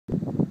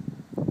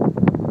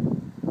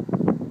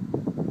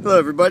Hello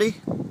everybody,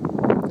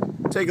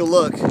 take a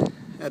look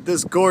at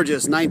this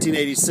gorgeous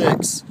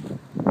 1986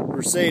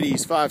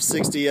 Mercedes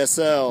 560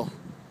 SL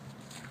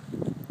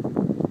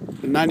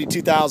with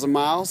 92,000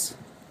 miles.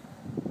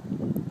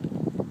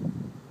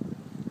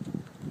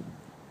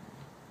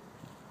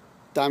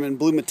 Diamond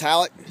blue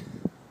metallic,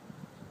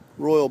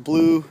 royal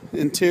blue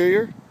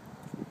interior.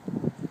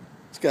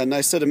 It's got a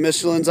nice set of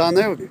Michelins on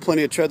there with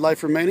plenty of tread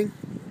life remaining.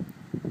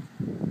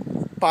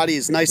 Body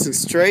is nice and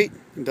straight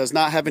and does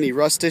not have any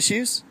rust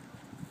issues.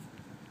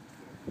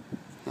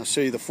 I'll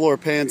show you the floor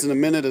pans in a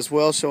minute as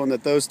well, showing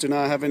that those do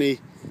not have any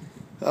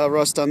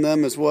rust on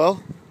them as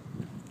well.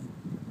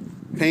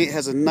 Paint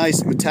has a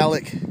nice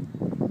metallic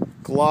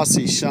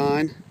glossy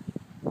shine.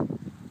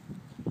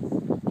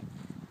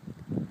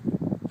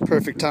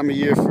 Perfect time of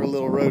year for a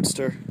little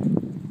roadster.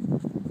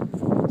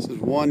 This is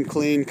one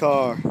clean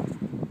car.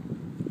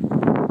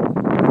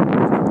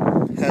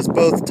 Has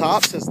both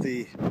tops, has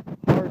the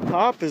hard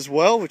top as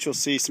well, which you'll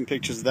see some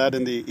pictures of that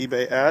in the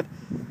eBay ad.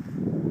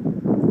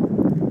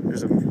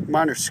 There's a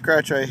minor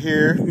scratch right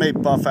here, may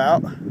buff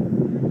out.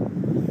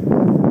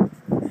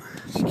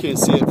 You can't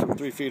see it from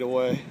 3 feet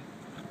away.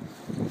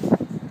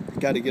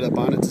 Got to get up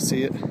on it to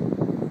see it.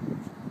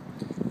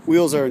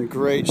 Wheels are in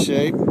great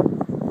shape.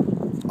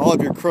 All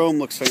of your chrome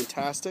looks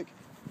fantastic.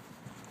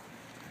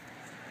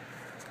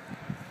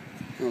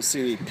 I don't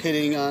see any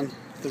pitting on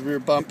the rear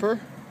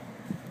bumper.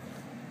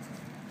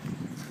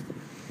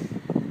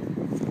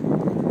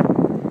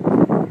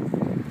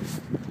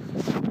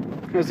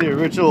 Here's the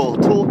original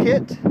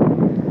toolkit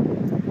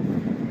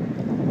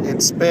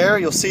and spare.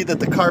 You'll see that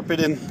the carpet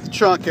in the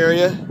trunk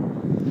area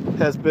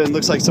has been,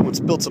 looks like someone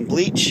spilled some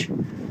bleach.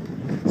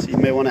 So you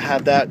may want to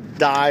have that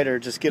dyed or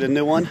just get a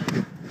new one.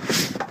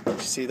 You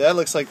see, that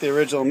looks like the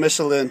original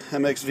Michelin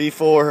MX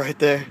V4 right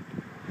there.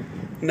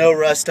 No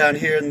rust down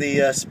here in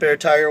the spare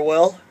tire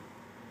well.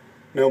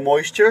 No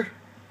moisture.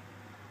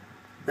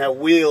 That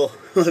wheel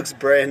looks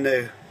brand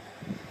new.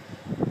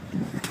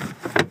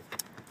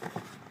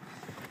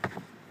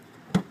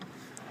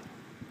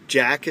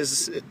 Jack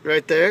is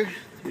right there.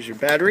 Here's your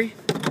battery.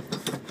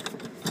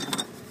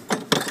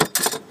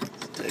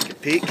 Let's take a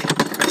peek,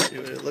 see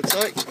what it looks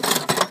like.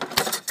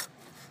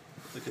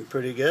 Looking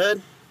pretty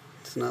good.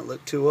 Does not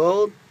look too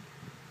old.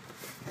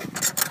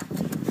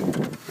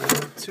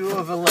 2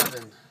 of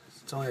 11.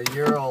 It's only a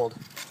year old.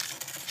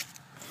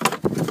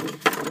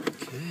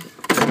 Okay.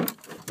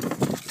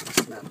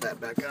 Snap that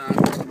back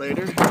on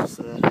later.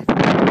 So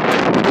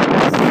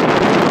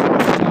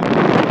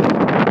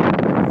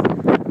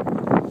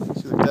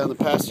down the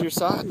passenger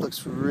side,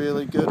 looks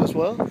really good as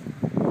well.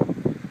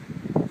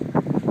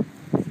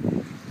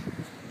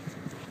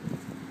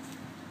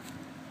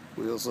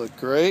 Wheels look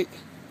great.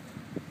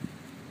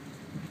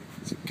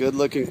 It's a good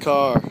looking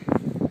car.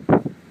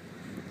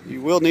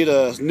 You will need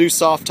a new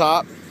soft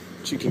top,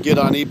 which you can get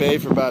on eBay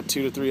for about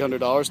 $200 to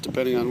 $300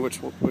 depending on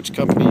which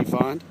company you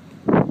find.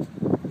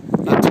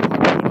 Not too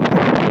hard.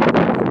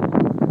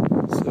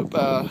 So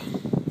about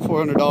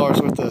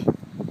 $400 worth of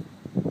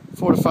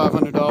 $400 to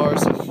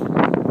 $500 of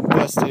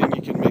investing,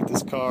 you can make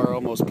this car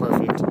almost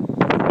perfect.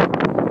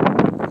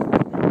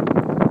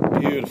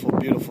 Beautiful,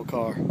 beautiful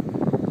car.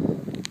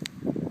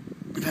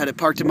 I've had it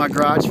parked in my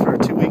garage for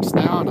 2 weeks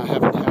now, and I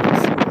haven't had a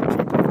single trip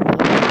of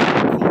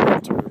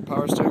coolant or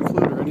power steering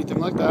fluid or anything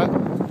like that.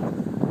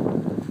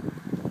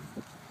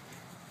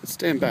 Let's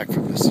stand back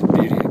from this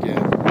beauty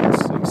again.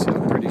 Let's see how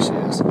pretty she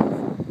is.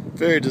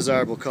 Very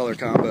desirable color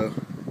combo.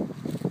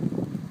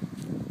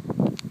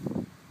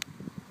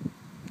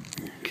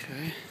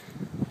 Okay.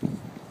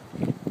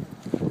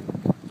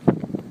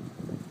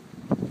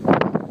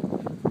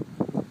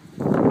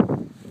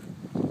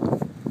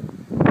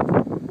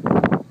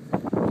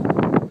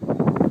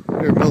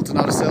 Here at Milton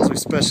Auto Sales, we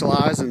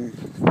specialize in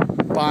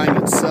buying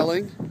and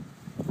selling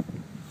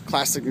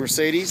classic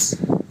Mercedes.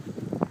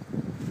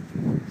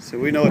 So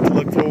we know what to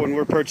look for when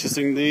we're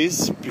purchasing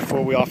these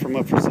before we offer them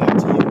up for sale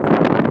to you.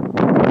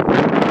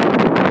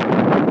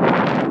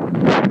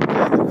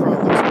 Again, the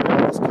chrome looks great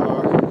on this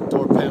car.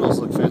 Door panels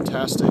look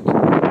fantastic.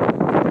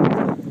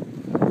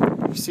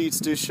 Your seats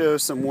do show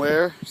some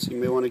wear, so you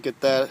may want to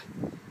get that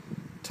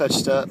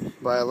touched up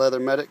by a leather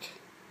medic.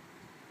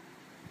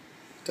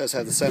 It does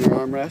have the center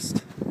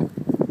armrest.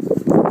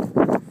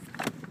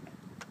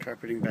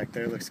 Carpeting back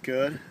there looks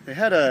good. They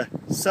had a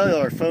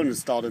cellular phone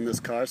installed in this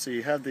car, so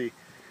you have the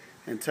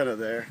antenna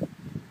there.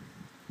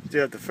 You do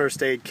have the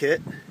first aid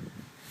kit.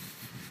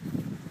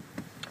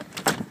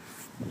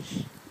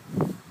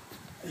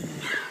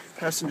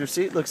 Passenger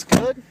seat looks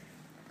good.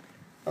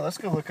 Oh, let's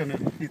go look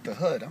underneath the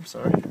hood. I'm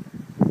sorry.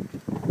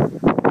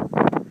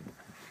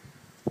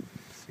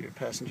 See, your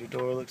passenger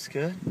door looks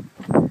good.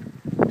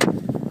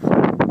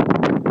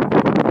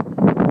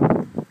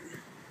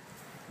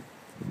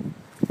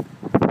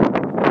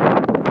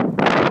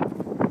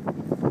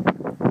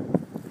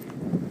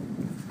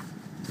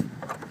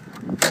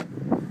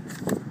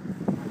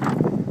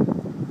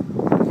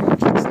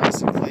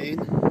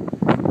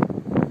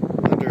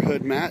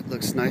 Hood mat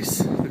looks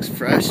nice, looks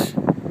fresh.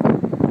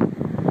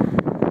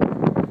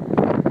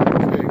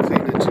 Very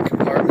clean engine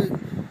compartment.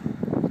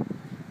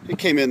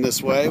 came in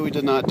this way. We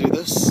did not do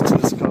this to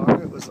this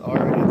car. It was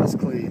already this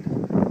clean.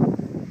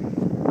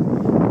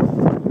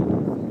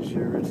 Here's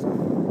your original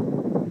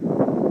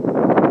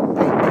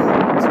paint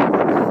codes and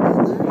whatnot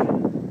on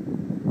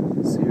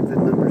there. See your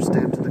VIN number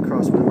stamped in the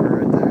cross member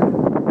right there.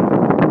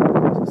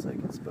 Just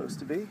like it's supposed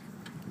to be.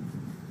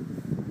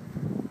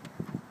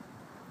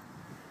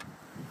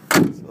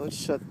 So let's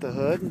shut the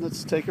hood and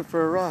let's take it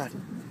for a ride.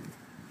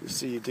 You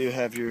see you do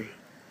have your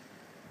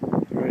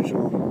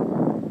original.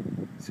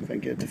 See if I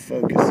can get it to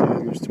focus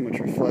in. There's too much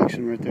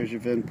reflection. Right there's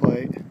your VIN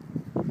plate.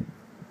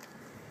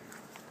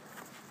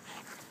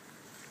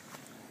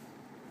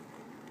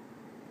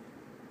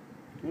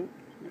 Oh,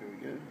 there we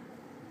go.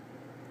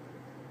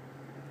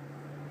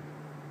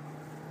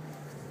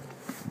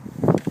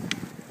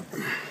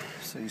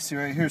 So you see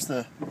right here's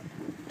the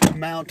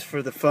mount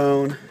for the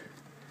phone.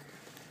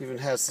 Even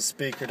has the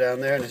speaker down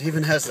there, and it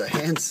even has the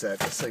handset.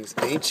 This thing's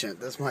ancient.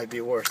 This might be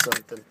worth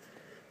something.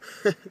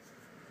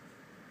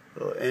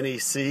 Little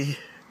NEC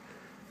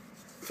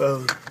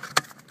phone.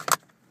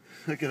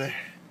 Look at that.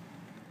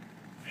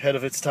 Ahead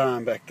of its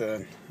time back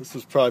then. This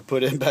was probably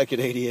put in back in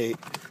 '88.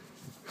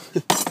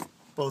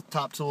 Both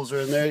top tools are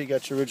in there. You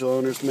got your original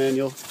owner's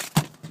manual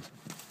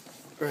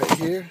right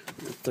here.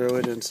 Throw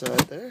it inside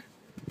there.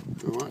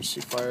 And watch, she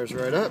fires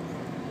right up.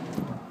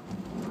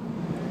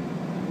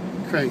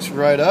 Cranks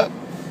right up.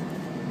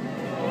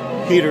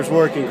 Heater's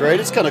working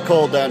great. It's kind of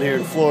cold down here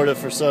in Florida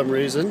for some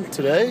reason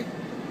today.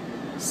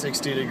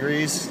 60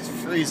 degrees. It's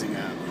freezing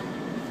out.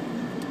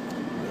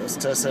 Let's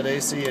test that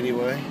AC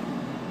anyway.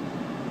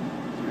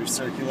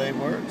 Recirculate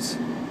works.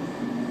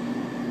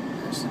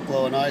 It's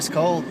blowing ice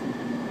cold.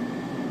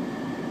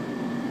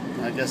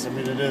 I guess, I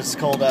mean, it is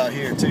cold out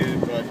here too,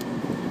 but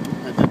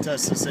I did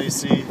test this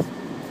AC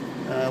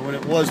when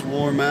it was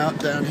warm out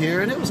down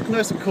here, and it was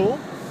nice and cool.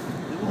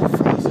 It won't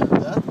freeze to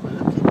death, but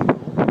it'll keep it cool.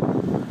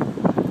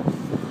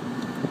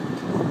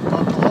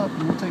 Buckle up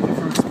and we'll take it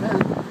for a spin.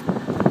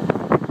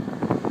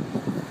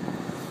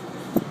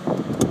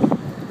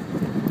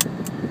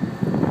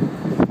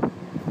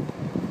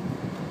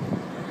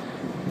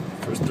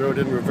 First throw it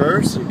in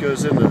reverse. It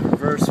goes into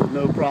reverse with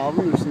no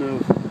problem. There's no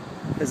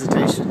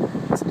hesitation.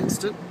 It's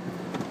instant.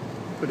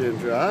 Put it in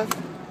drive.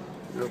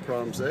 No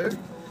problems there.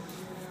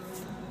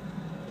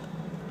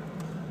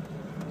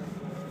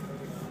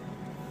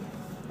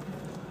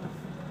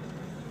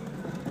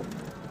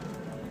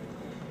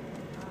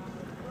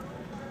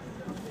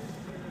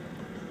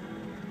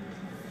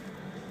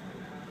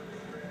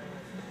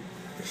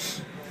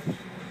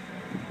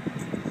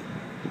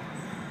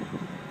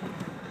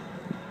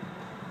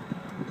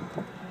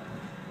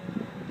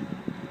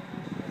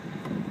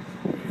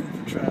 Waiting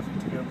for traffic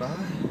to go by.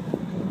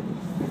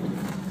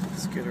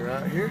 Let's get her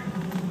out here.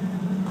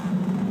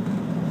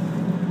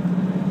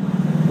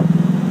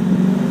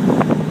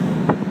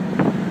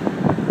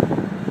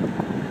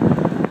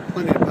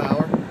 Plenty of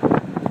power.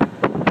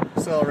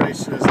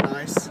 Acceleration is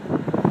nice.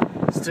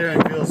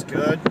 Steering feels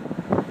good.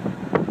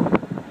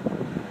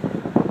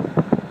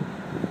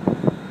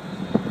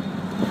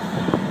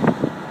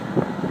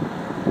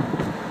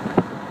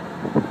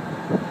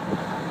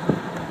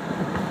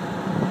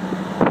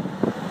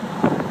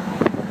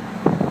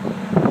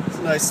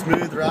 Nice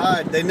smooth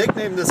ride. They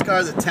nicknamed this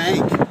car the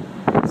Tank.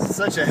 It's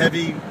such a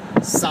heavy,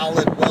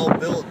 solid,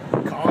 well-built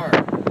car.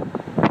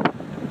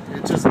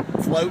 It just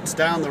floats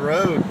down the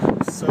road.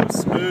 It's so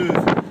smooth.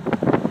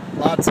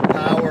 Lots of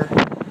power.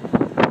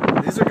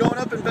 These are going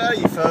up in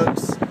value,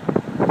 folks. So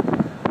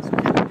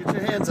get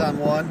your hands on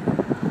one.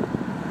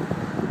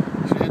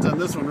 Get your hands on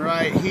this one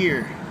right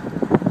here.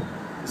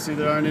 You see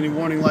there aren't any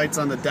warning lights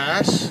on the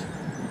dash.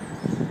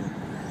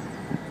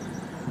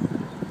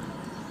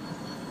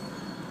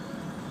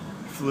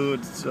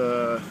 Fluids,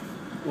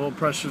 oil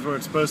pressure is where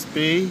it's supposed to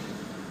be.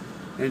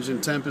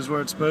 Engine temp is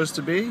where it's supposed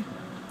to be.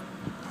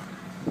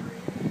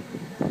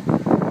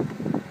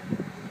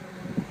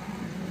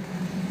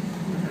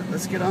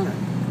 Let's get on it.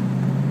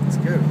 Let's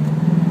go.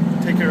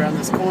 Take it around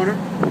this corner.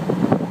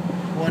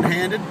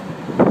 One-handed.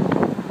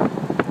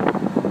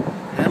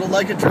 Handled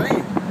like a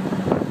train.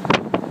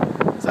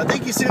 So I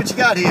think you see what you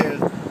got here.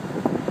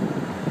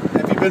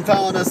 If you've been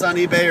following us on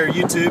eBay or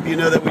YouTube, you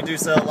know that we do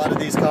sell a lot of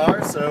these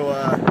cars. So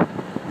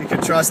you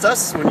can trust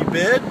us when you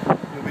bid.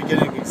 You'll be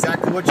getting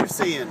exactly what you're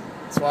seeing.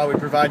 That's why we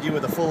provide you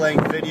with a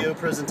full-length video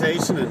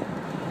presentation and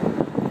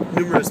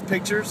numerous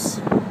pictures.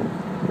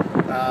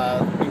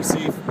 You can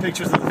see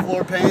pictures of the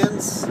floor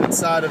pans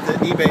inside of the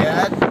eBay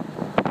ad.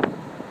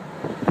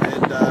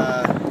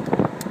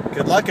 And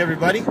good luck,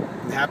 everybody,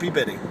 and happy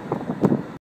bidding.